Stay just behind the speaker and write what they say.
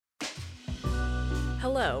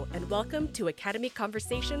Hello, and welcome to Academy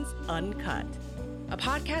Conversations Uncut, a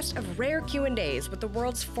podcast of rare Q&As with the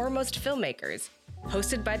world's foremost filmmakers,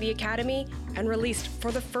 hosted by the Academy and released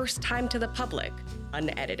for the first time to the public,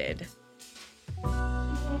 unedited.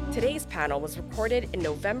 Today's panel was recorded in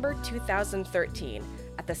November 2013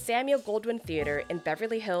 at the Samuel Goldwyn Theater in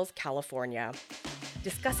Beverly Hills, California,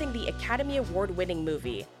 discussing the Academy Award-winning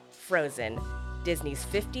movie, Frozen, Disney's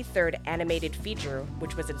 53rd animated feature,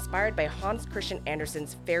 which was inspired by Hans Christian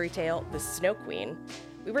Andersen's fairy tale, The Snow Queen.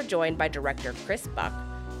 We were joined by director Chris Buck,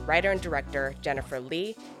 writer and director Jennifer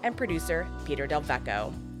Lee, and producer Peter Del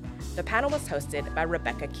Vecho. The panel was hosted by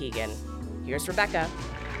Rebecca Keegan. Here's Rebecca.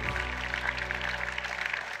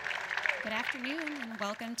 Good afternoon and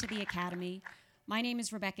welcome to the Academy. My name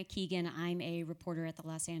is Rebecca Keegan. I'm a reporter at the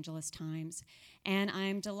Los Angeles Times, and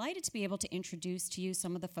I'm delighted to be able to introduce to you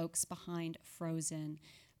some of the folks behind Frozen.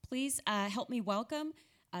 Please help me welcome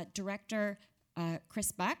director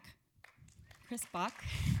Chris Buck,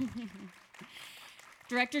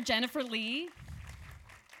 director Jennifer Lee,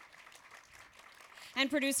 and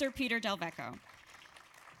producer Peter Del Vecho.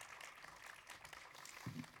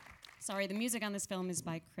 Sorry, the music on this film is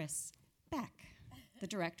by Chris Beck. The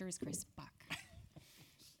director is Chris Buck.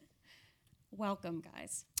 Welcome,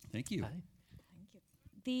 guys. Thank you. Hi. Thank you.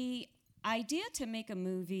 The idea to make a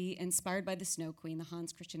movie inspired by The Snow Queen, the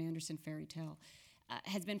Hans Christian Andersen fairy tale,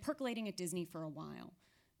 has been percolating at Disney for a while.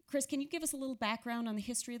 Chris, can you give us a little background on the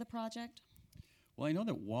history of the project? Well, I know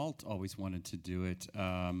that Walt always wanted to do it.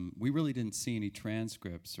 We really didn't see any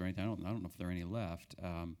transcripts or anything. I don't know if there are any left.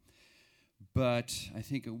 But I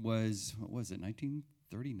think it was,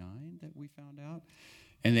 1939 that we found out?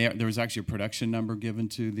 And there was actually a production number given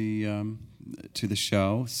to the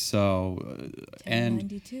show. So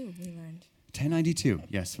 1092, we learned. 1092.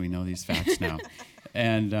 Yes, we know these facts now.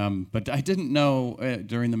 And but I didn't know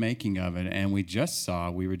during the making of it. And we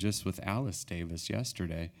were just with Alice Davis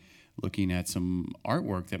yesterday, looking at some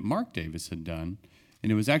artwork that Mark Davis had done.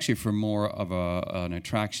 And it was actually for more of an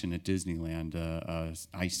attraction at Disneyland,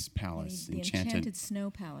 Ice Palace, The Enchanted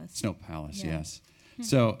Snow Palace. Snow Palace, Yeah. yes.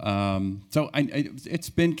 So, it's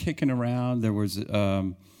been kicking around. There was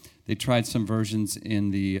they tried some versions in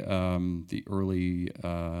the early,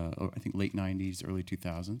 I think late '90s, early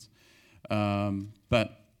 2000s.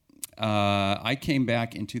 But I came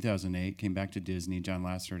back in 2008. Came back to Disney. John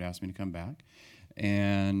Lasseter had asked me to come back,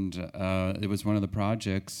 and it was one of the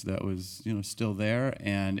projects that was still there,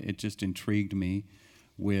 and it just intrigued me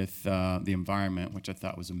with the environment, which I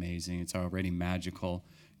thought was amazing. It's already magical.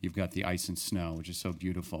 You've got the ice and snow, which is so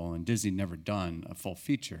beautiful, and Disney never done a full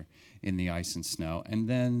feature in the ice and snow. And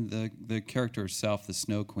then the character herself, the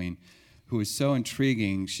Snow Queen, who is so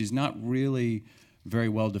intriguing. She's not really very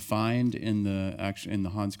well defined in the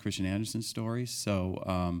Hans Christian Andersen story.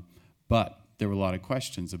 So, but there were a lot of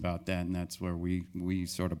questions about that, and that's where we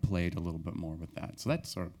sort of played a little bit more with that. So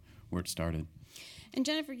that's sort of where it started. And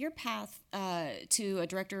Jennifer, your path to a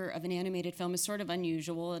director of an animated film is sort of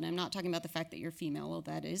unusual, and I'm not talking about the fact that you're female, well,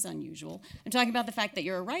 that is unusual. I'm talking about the fact that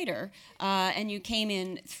you're a writer, and you came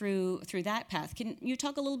in through that path. Can you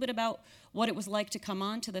talk a little bit about what it was like to come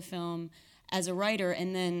onto the film as a writer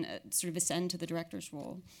and then sort of ascend to the director's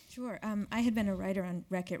role? Sure. I had been a writer on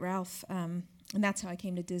Wreck-It Ralph, and that's how I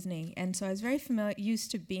came to Disney. And so I was very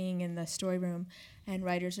used to being in the story room, and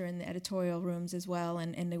writers are in the editorial rooms as well,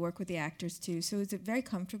 and they work with the actors too. So it was very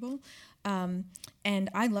comfortable. And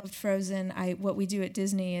I loved Frozen. What we do at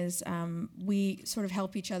Disney is we sort of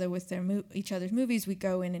help each other with each other's movies. We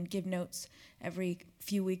go in and give notes. Every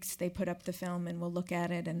few weeks they put up the film, and we'll look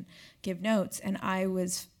at it and give notes. And I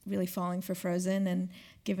was really falling for Frozen and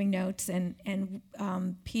giving notes. And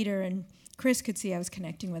Peter and Chris could see I was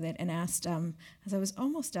connecting with it and asked, as I was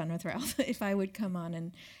almost done with Ralph, if I would come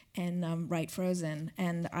on and write Frozen.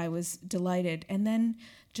 And I was delighted. And then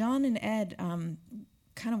John and Ed,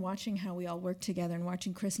 kind of watching how we all worked together and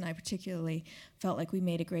watching Chris and I particularly, felt like we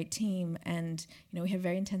made a great team. And, we had a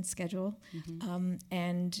very intense schedule.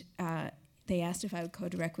 Mm-hmm. They asked if I would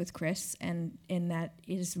co-direct with Chris, and in that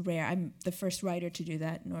is rare. I'm the first writer to do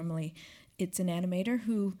that. Normally, it's an animator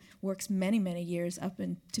who works many, many years up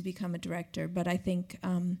to become a director. But I think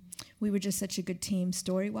we were just such a good team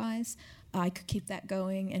story-wise. I could keep that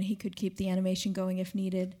going, and he could keep the animation going if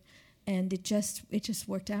needed. And it just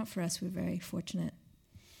worked out for us. We were very fortunate.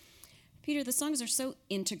 Peter, the songs are so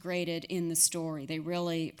integrated in the story. They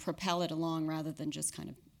really propel it along rather than just kind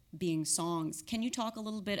of being songs. Can you talk a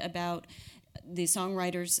little bit about the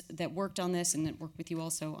songwriters that worked on this and that worked with you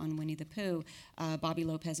also on Winnie the Pooh, Bobby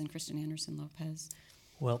Lopez and Kristen Anderson Lopez?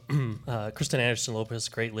 Well, Kristen Anderson-Lopez,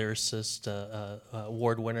 great lyricist,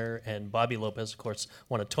 award winner, and Bobby Lopez, of course,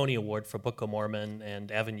 won a Tony Award for Book of Mormon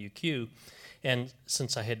and Avenue Q. And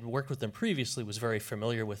since I had worked with them previously, was very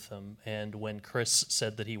familiar with them. And when Chris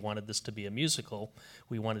said that he wanted this to be a musical,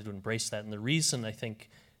 we wanted to embrace that. And the reason, I think,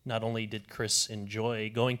 not only did Chris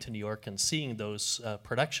enjoy going to New York and seeing those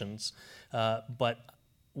productions, but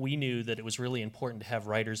we knew that it was really important to have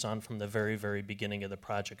writers on from the very, very beginning of the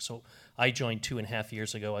project. So I joined 2.5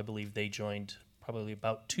 years ago. I believe they joined probably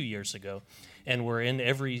about 2 years ago. And we're in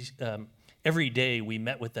every day we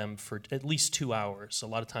met with them for at least 2 hours. A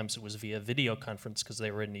lot of times it was via video conference because they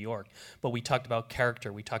were in New York. But we talked about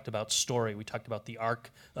character, we talked about story, we talked about the arc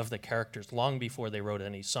of the characters long before they wrote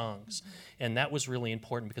any songs. And that was really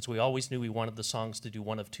important because we always knew we wanted the songs to do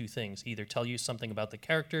one of two things: either tell you something about the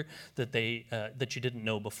character that that you didn't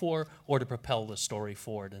know before, or to propel the story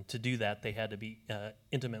forward. And to do that, they had to be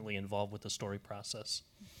intimately involved with the story process.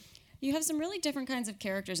 You have some really different kinds of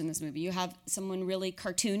characters in this movie. You have someone really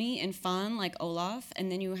cartoony and fun, like Olaf,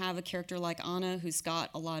 and then you have a character like Anna, who's got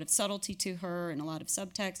a lot of subtlety to her and a lot of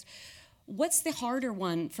subtext. What's the harder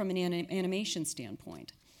one from an animation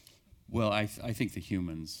standpoint? Well, I think the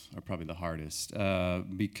humans are probably the hardest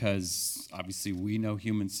because obviously we know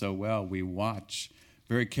humans so well. We watch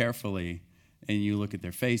very carefully, and you look at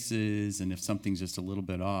their faces, and if something's just a little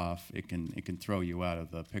bit off, it can throw you out of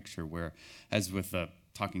the picture. Where, as with the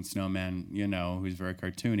talking snowman, who's very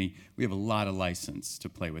cartoony, we have a lot of license to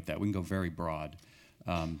play with that. We can go very broad.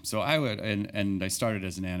 So I would, and I started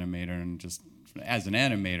as an animator, and just as an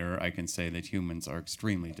animator, I can say that humans are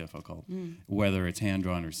extremely difficult, whether it's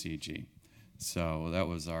hand-drawn or CG. So that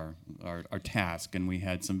was our task, and we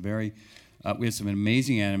had some some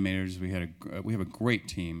amazing animators. We have a great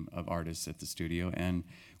team of artists at the studio, and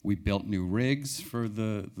we built new rigs for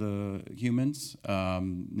the humans.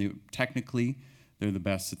 Technically, they're the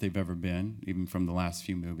best that they've ever been, even from the last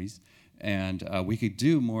few movies. And we could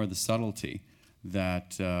do more of the subtlety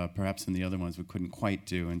that perhaps in the other ones we couldn't quite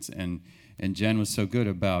do. And Jen was so good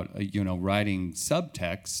about writing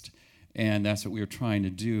subtext, and that's what we were trying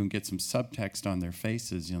to do, and get some subtext on their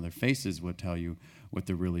faces. Their faces would tell you what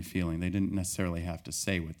they're really feeling. They didn't necessarily have to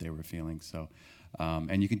say what they were feeling. So,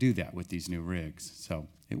 and you can do that with these new rigs. So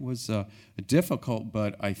it was difficult,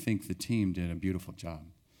 but I think the team did a beautiful job.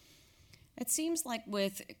 It seems like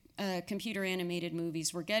with computer animated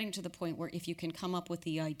movies, we're getting to the point where if you can come up with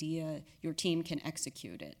the idea, your team can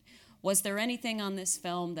execute it. Was there anything on this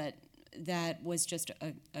film that was just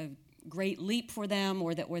a great leap for them,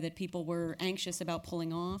 or that people were anxious about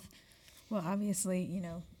pulling off? Well, obviously,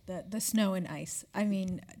 the snow and ice. I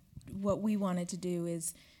mean, what we wanted to do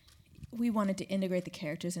is we wanted to integrate the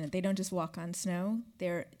characters in it. They don't just walk on snow.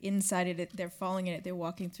 They're inside it. They're falling in it. They're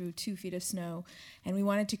walking through 2 feet of snow. And we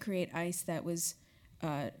wanted to create ice that was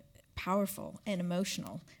powerful and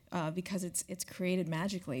emotional because it's created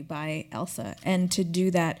magically by Elsa. And to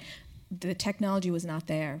do that, the technology was not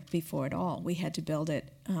there before at all. We had to build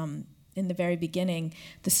it. In the very beginning,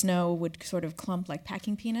 the snow would sort of clump like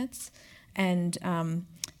packing peanuts. And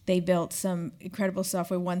they built some incredible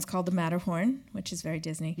software. One's called the Matterhorn, which is very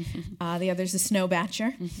Disney. The other's the Snow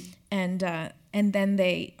Batcher. And then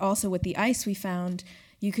they also, with the ice, we found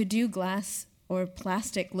you could do glass or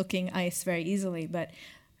plastic-looking ice very easily. But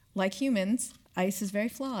like humans, ice is very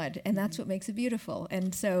flawed, and that's what makes it beautiful.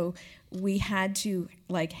 And so we had to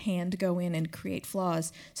hand go in and create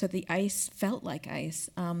flaws so the ice felt like ice.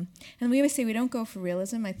 And we always say we don't go for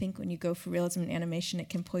realism. I think when you go for realism in animation, it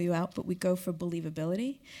can pull you out, but we go for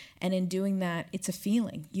believability. And in doing that, it's a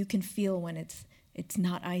feeling. You can feel when it's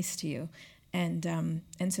not ice to you. And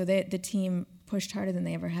so the team pushed harder than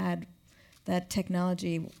they ever had. That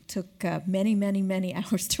technology took many, many, many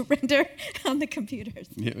hours to render on the computers.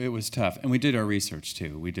 It was tough. And we did our research,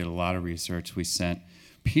 too. We did a lot of research.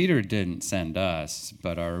 Peter didn't send us,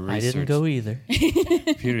 but our research... I didn't go either.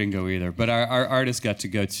 Peter didn't go either. But our artists got to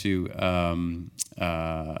go to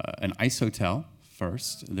an ice hotel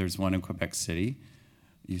first. There's one in Quebec City.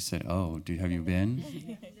 You said, have you been?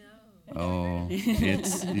 No. Oh,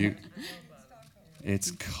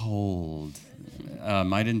 it's cold.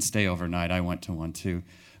 I didn't stay overnight. I went to one too,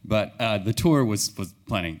 but the tour was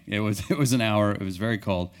plenty. It was an hour. It was very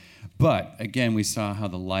cold, but again, we saw how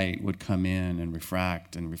the light would come in and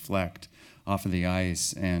refract and reflect off of the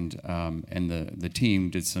ice, and the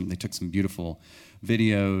team They took some beautiful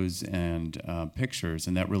videos and pictures,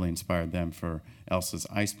 and that really inspired them for Elsa's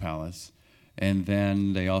Ice Palace. And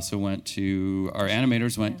then they also our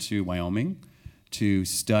animators went to Wyoming to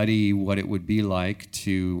study what it would be like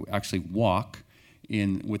to actually walk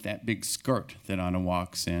with that big skirt that Anna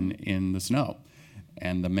walks in the snow.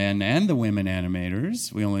 and the men and the women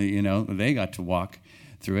animators. We only, they got to walk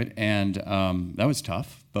through it, and that was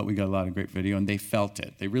tough, but we got a lot of great video, and they felt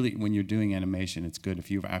it. They really, when you're doing animation, it's good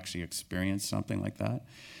if you've actually experienced something like that.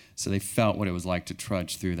 So they felt what it was like to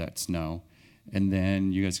trudge through that snow. And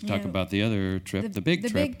then you guys can talk about the other trip, the big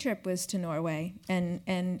trip. The big trip was to Norway,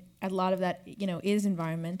 and a lot of that, is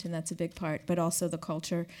environment, and that's a big part, but also the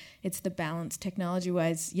culture. It's the balance.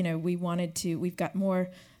 Technology-wise, we've got more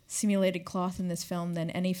simulated cloth in this film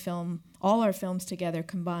than any film, all our films together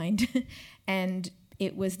combined. And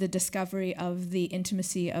it was the discovery of the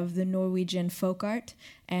intimacy of the Norwegian folk art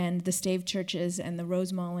and the stave churches and the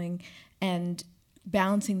rose mauling, and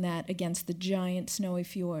balancing that against the giant snowy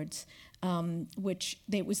fjords, which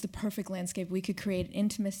it was the perfect landscape. We could create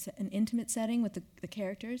an intimate setting with the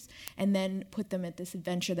characters, and then put them at this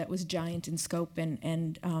adventure that was giant in scope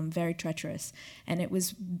and very treacherous. And it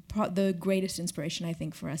was the greatest inspiration, I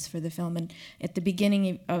think, for us for the film. And at the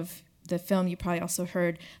beginning of the film, you probably also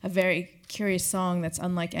heard a very curious song that's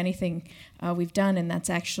unlike anything we've done, and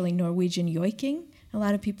that's actually Norwegian yoiking. A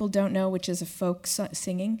lot of people don't know, which is a folk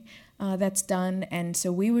singing that's done, and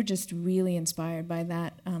so we were just really inspired by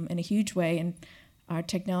that in a huge way. And our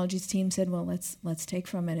technologies team said, "Well, let's take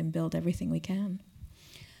from it and build everything we can."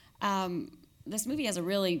 This movie has a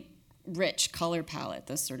really rich color palette,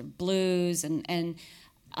 those sort of blues, and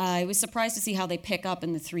I was surprised to see how they pick up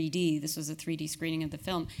in the 3D. This was a 3D screening of the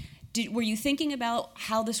film. Were you thinking about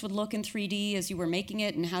how this would look in 3D as you were making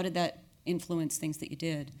it, and how did that influence things that you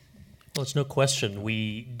did? Well, it's no question.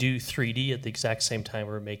 We do 3D at the exact same time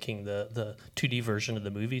we're making the 2D version of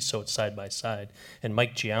the movie, so it's side by side. And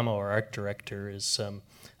Mike Giamo, our art director, is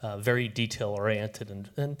very detail-oriented,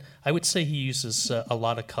 and I would say he uses a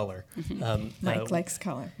lot of color. Mike likes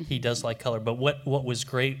color. He does like color, but what was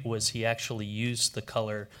great was he actually used the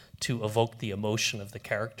color to evoke the emotion of the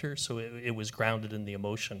character, so it was grounded in the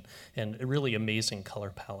emotion, and a really amazing color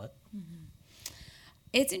palette. Mm-hmm.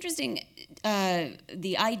 It's interesting,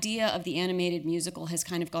 the idea of the animated musical has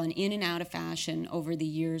kind of gone in and out of fashion over the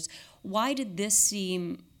years. Why did this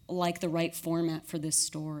seem like the right format for this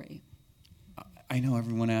story? I know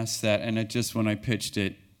everyone asks that, and when I pitched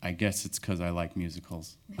it, I guess it's because I like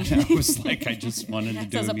musicals. I was like, I just wanted to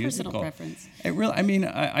do a musical. That's a personal preference.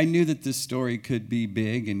 I knew that this story could be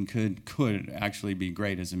big and could actually be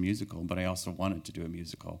great as a musical, but I also wanted to do a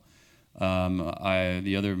musical.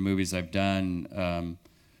 The other movies I've done,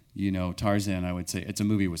 Tarzan, I would say it's a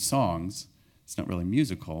movie with songs. It's not really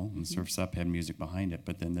musical, and Surf's Up had music behind it,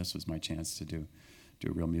 but then this was my chance to do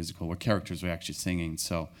a real musical where characters were actually singing.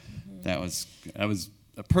 So that was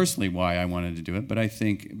personally why I wanted to do it, but I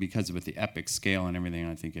think because of the epic scale and everything,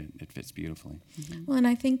 I think it fits beautifully. Mm-hmm. Well, and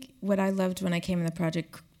I think what I loved when I came in the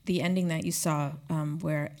project, the ending that you saw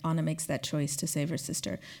where Anna makes that choice to save her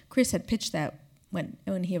sister, Chris had pitched that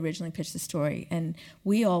when he originally pitched the story, and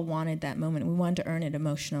we all wanted that moment. We wanted to earn it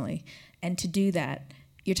emotionally, and to do that,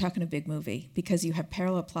 you're talking a big movie because you have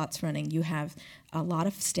parallel plots running, you have a lot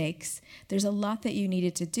of stakes, there's a lot that you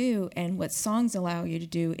needed to do, and what songs allow you to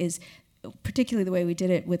do is, particularly the way we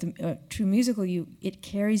did it with a true musical, it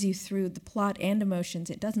carries you through the plot and emotions.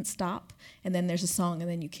 It doesn't stop, and then there's a song,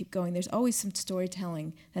 and then you keep going. There's always some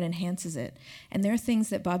storytelling that enhances it. And there are things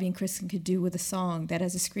that Bobby and Kristen could do with a song that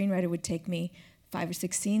as a screenwriter would take me 5 or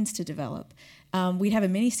 6 scenes to develop. We'd have a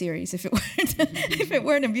mini-series if it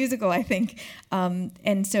weren't a musical, I think.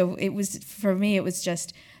 And so it was, for me, it was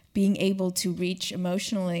just being able to reach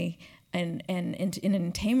emotionally and in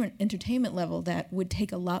an entertainment level that would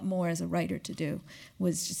take a lot more as a writer to do.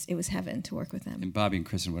 It was heaven to work with them. And Bobby and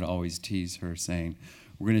Kristen would always tease her saying,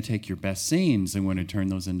 we're going to take your best scenes and we're going to turn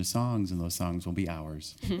those into songs, and those songs will be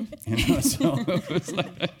ours. So it was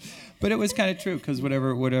like, but it was kind of true, because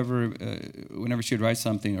whenever she would write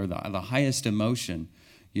something, or the highest emotion,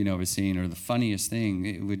 of a scene, or the funniest thing,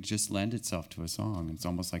 it would just lend itself to a song. It's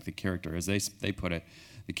almost like the character, as they put it,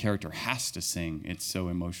 the character has to sing. It's so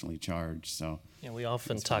emotionally charged. So we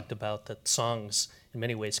often talked about that songs in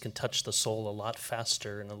many ways can touch the soul a lot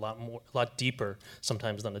faster and a lot deeper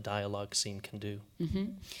sometimes than a dialogue scene can do. Mm-hmm.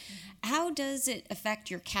 How does it affect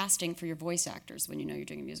your casting for your voice actors when you're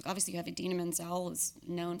doing a musical? Obviously, you have Idina Menzel, who's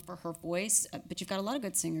known for her voice, but you've got a lot of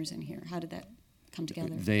good singers in here. How did that come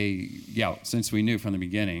together? Since we knew from the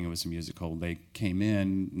beginning it was a musical, they came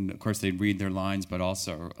in, and of course they'd read their lines, but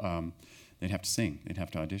also they'd have to sing. They'd have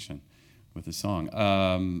to audition with the song.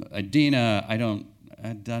 Idina, I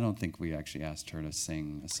don't think we actually asked her to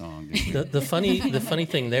sing a song. The funny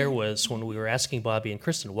thing there was when we were asking Bobby and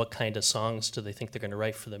Kristen what kind of songs do they think they're going to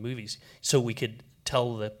write for the movies, so we could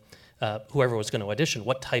tell whoever was going to audition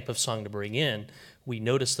what type of song to bring in, we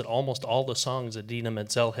noticed that almost all the songs that Dina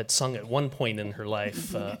Menzel had sung at one point in her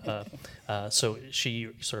life, so she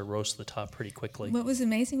sort of rose to the top pretty quickly. What was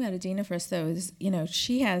amazing about Adina for us, though, is,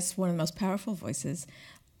 she has one of the most powerful voices,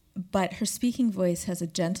 but her speaking voice has a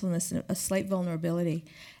gentleness and a slight vulnerability,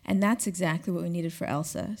 and that's exactly what we needed for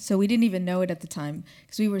Elsa. So we didn't even know it at the time,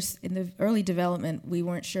 because we were in the early development. We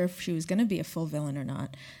weren't sure if she was going to be a full villain or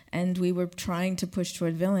not, and we were trying to push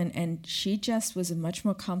toward villain, and she just was a much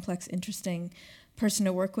more complex, interesting person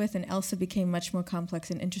to work with, and Elsa became much more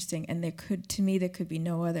complex and interesting, and there could be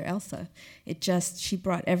no other Elsa. She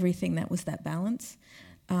brought everything that was that balance.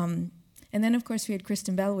 And then, of course, we had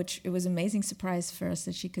Kristen Bell, which it was an amazing surprise for us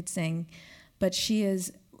that she could sing. But she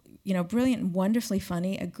is, brilliant and wonderfully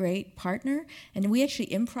funny, a great partner. And we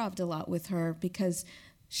actually improv'd a lot with her because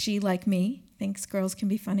she, like me, thinks girls can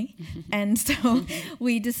be funny. And so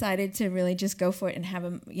we decided to really just go for it and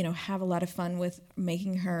have a lot of fun with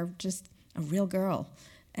making her just a real girl.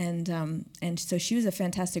 And so she was a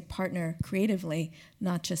fantastic partner creatively,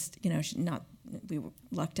 not just, we were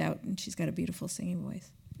lucked out, and she's got a beautiful singing voice.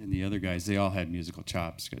 And the other guys, they all had musical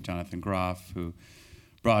chops. You got Jonathan Groff, who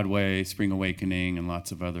Broadway, Spring Awakening, and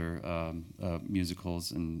lots of other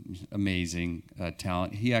musicals, and amazing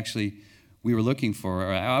talent. I was looking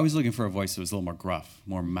for a voice that was a little more gruff,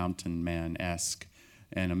 more mountain man-esque,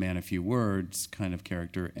 and a man of few words kind of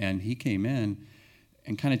character. And he came in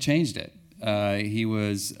and kind of changed it. He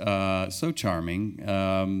was so charming,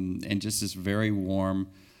 and just this very warm,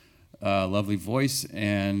 lovely voice.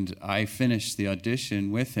 And I finished the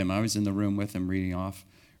audition with him. I was in the room with him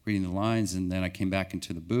reading the lines, and then I came back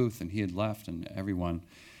into the booth, and he had left, and everyone,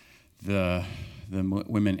 the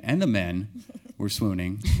women and the men, were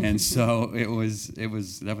swooning. And so that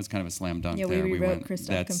was kind of a slam dunk. Yeah, there. we rewrote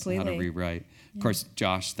Christoph completely. How to rewrite. Of course,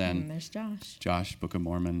 Josh then. There's Josh. Josh, Book of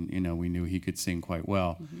Mormon, we knew he could sing quite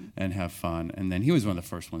well and have fun. And then he was one of the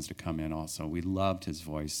first ones to come in also. We loved his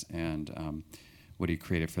voice and what he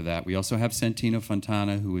created for that. We also have Santino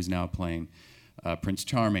Fontana, who is now playing Prince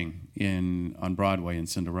Charming on Broadway in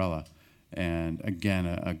Cinderella. And again,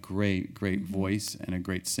 a great voice and a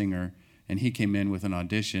great singer. And he came in with an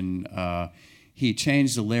audition. He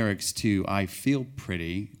changed the lyrics to "I feel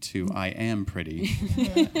pretty" to "I am pretty,"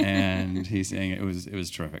 and he sang it was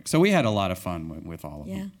terrific. So we had a lot of fun with all of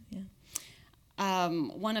them. Yeah.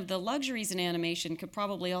 One of the luxuries in animation could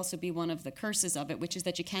probably also be one of the curses of it, which is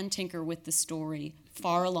that you can tinker with the story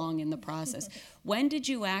far along in the process. When did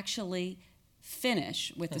you actually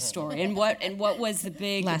finish with the story, and what was the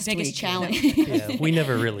biggest challenge? Yeah, we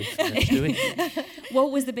never really finished, do we? What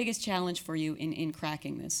was the biggest challenge for you in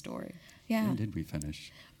cracking this story? Yeah. When did we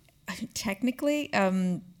finish? Technically,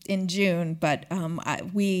 in June, but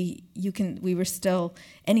anytime we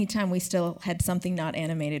still had something not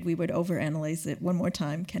animated, we would overanalyze it one more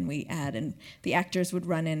time. Can we add? And the actors would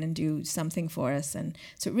run in and do something for us. And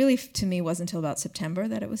so it really, to me, wasn't until about September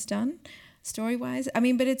that it was done, story-wise. I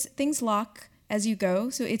mean, but things lock as you go.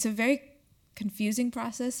 So it's a very confusing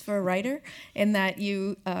process for a writer in that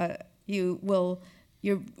your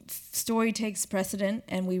story takes precedent,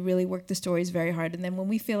 and we really work the stories very hard. And then when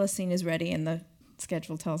we feel a scene is ready, and the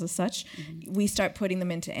schedule tells us such, we start putting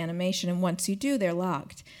them into animation. And once you do, they're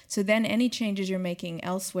locked. So then any changes you're making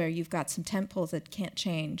elsewhere, you've got some tentpoles that can't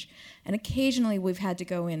change. And occasionally we've had to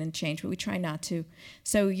go in and change, but we try not to.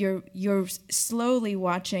 So you're slowly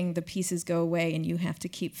watching the pieces go away, and you have to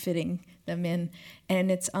keep fitting them in.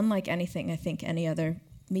 And it's unlike anything, I think, any other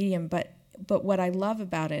medium. But what I love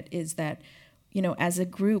about it is that, as a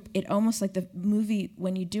group, it almost like the movie,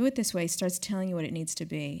 when you do it this way, starts telling you what it needs to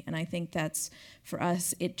be. And I think that's, for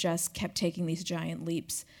us, it just kept taking these giant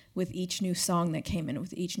leaps with each new song that came in,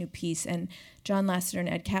 with each new piece. And John Lasseter and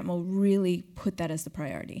Ed Catmull really put that as the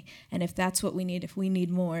priority. And if that's what we need, if we need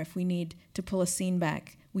more, if we need to pull a scene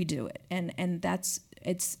back, we do it. And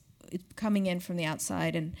it's coming in from the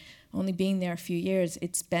outside and only being there a few years,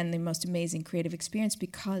 it's been the most amazing creative experience,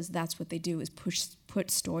 because that's what they do, is put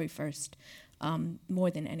story first.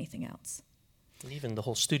 More than anything else. And even the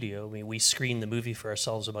whole studio, we screen the movie for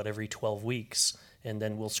ourselves about every 12 weeks, and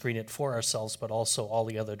then we'll screen it for ourselves, but also all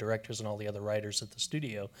the other directors and all the other writers at the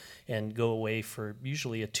studio, and go away for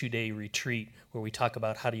usually a 2-day retreat where we talk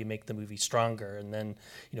about how do you make the movie stronger. And then,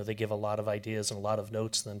 they give a lot of ideas and a lot of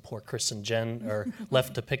notes, and then poor Chris and Jen are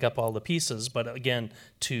left to pick up all the pieces, but again,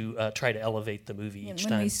 to try to elevate the movie each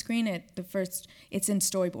time. When we screen it, it's in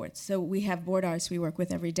storyboards. So we have board artists we work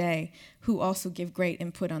with every day who also give great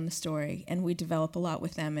input on the story, and we develop a lot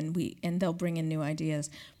with them, and they'll bring in new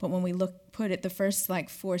ideas. But when we look put it the first like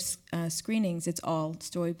 4 screenings, it's all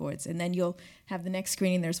storyboards, and then you'll have the next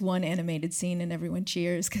screening, there's one animated scene and everyone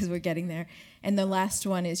cheers because we're getting there, and the last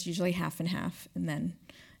one is usually half and half, and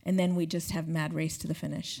then we just have mad race to the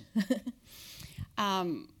finish.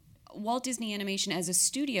 Walt Disney Animation as a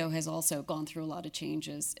studio has also gone through a lot of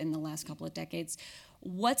changes in the last couple of decades.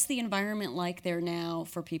 What's the environment like there now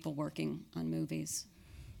for people working on movies?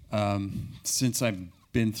 Since I've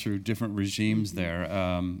been through different regimes there,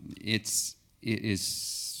 it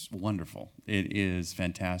is wonderful. It is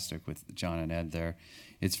fantastic with John and Ed there.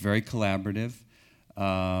 It's very collaborative.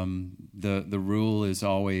 The rule is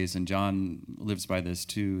always, and John lives by this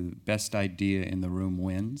too, best idea in the room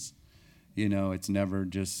wins. It's never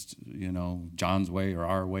just, John's way or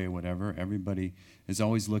our way or whatever. Everybody is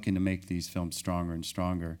always looking to make these films stronger and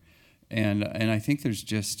stronger. And I think there's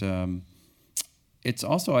just, it's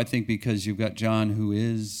also, I think, because you've got John, who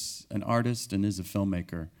is an artist and is a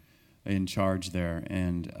filmmaker in charge there.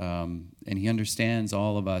 And he understands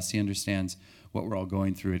all of us. He understands what we're all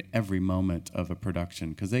going through at every moment of a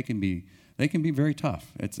production, because they can be very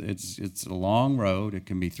tough. It's a long road. It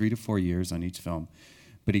can be 3 to 4 years on each film.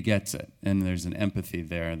 But he gets it, and there's an empathy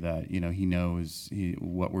there that he knows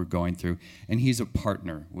what we're going through, and he's a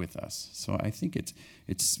partner with us. So I think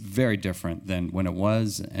it's very different than when it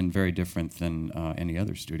was, and very different than any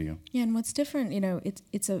other studio. Yeah, and what's different,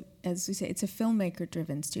 it's a, as we say, it's a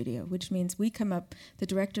filmmaker-driven studio, which means the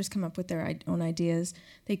directors come up with their own ideas.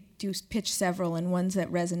 They do pitch several, and ones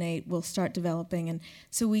that resonate will start developing, and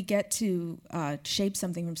so we get to shape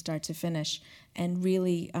something from start to finish, and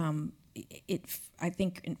really. I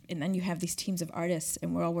think, and then you have these teams of artists,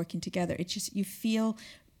 and we're all working together. It's just we feel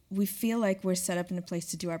like we're set up in a place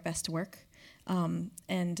to do our best work, and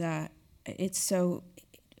it's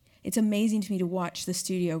amazing to me to watch the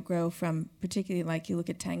studio grow from, particularly like you look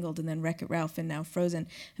at Tangled and then Wreck-It Ralph and now Frozen,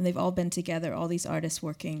 and they've all been together, all these artists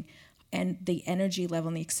working, and the energy level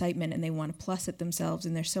and the excitement, and they want to plus it themselves,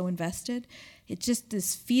 and they're so invested. It's just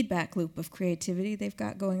this feedback loop of creativity they've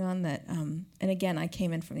got going on that, and again, I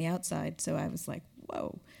came in from the outside, so I was like,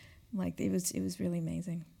 whoa, like it was really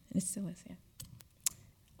amazing, and it still is, yeah.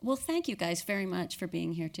 Well, thank you guys very much for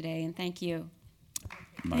being here today, and thank you.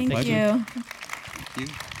 My pleasure. You. Thank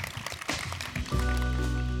you.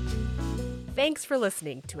 Thanks for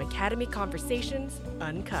listening to Academy Conversations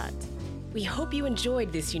Uncut. We hope you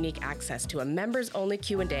enjoyed this unique access to a members-only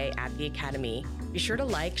Q&A at the Academy. Be sure to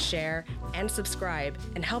like, share, and subscribe,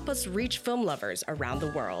 and help us reach film lovers around the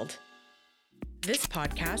world. This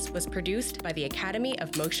podcast was produced by the Academy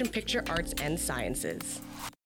of Motion Picture Arts and Sciences.